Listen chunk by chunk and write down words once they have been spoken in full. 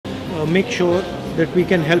make sure that we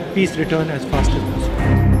can help peace return as fast as possible.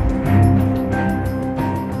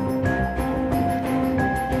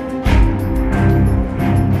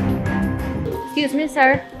 Excuse me,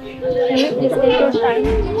 sir. Can you please take your time?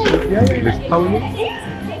 How are you?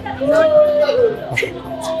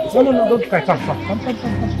 No, don't cry. Come.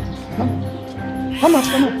 Come up,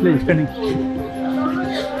 please, Penny.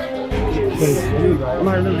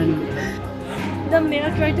 The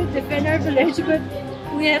mayor tried to defend our village, but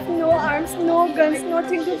we have no arms, no guns,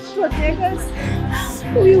 nothing to protect us.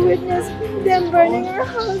 We witnessed them burning our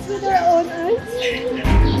house with our own eyes.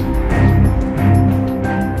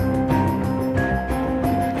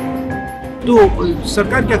 तो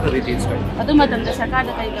सरकार क्या कर रही थी इस time? सरकार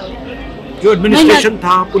जो administration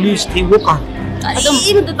था, पुलिस थी, वो कहाँ थी?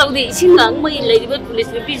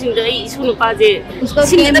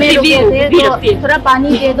 थोड़ा पानी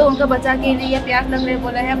दे दो उनको बचा के लिए, प्यास लग रही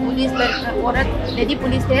बोला है। पुलिस औरत लेडी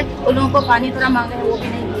पुलिस थे, उन लोगों को पानी थोड़ा मांगे है, वो भी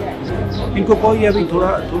नहीं दिया है। इनको कोई अभी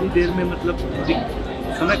थोड़ी देर में मतलब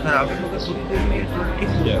समय खराब है, मगर थोड़ी देर में ठीक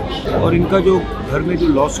हो जाएगा। और इनका जो घर में जो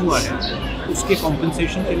लॉस हुआ है उसके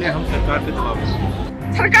कॉम्पेंसेशन के लिए हम सरकार पे दबाव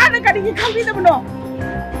डालेंगे। सरकार ने करेगी, हम भी दबनो।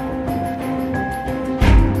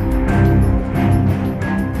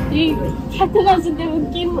 They will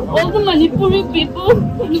kill all the Manipuri people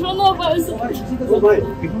in front of us.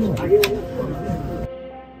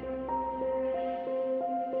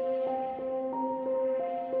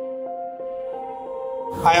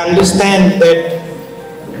 I understand that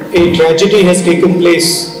a tragedy has taken place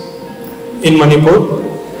in Manipur,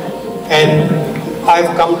 and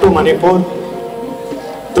I've come to Manipur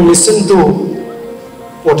to listen to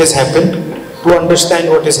what has happened, to understand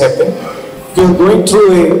what has happened. We are going through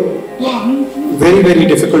a very, very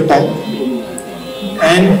difficult time,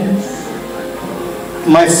 and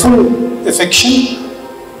my full affection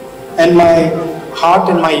and my heart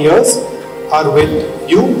and my ears are with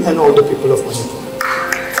you and all the people of Manipur.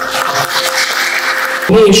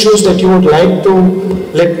 Any issues that you would like to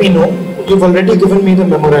let me know, you've already given me the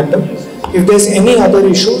memorandum. If there's any other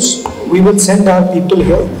issues, we will send our people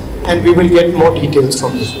here and we will get more details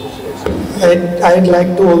from you. And I'd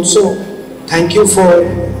like to also thank you for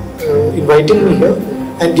inviting me here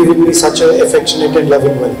and giving me such an affectionate and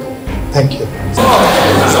loving welcome. Thank you.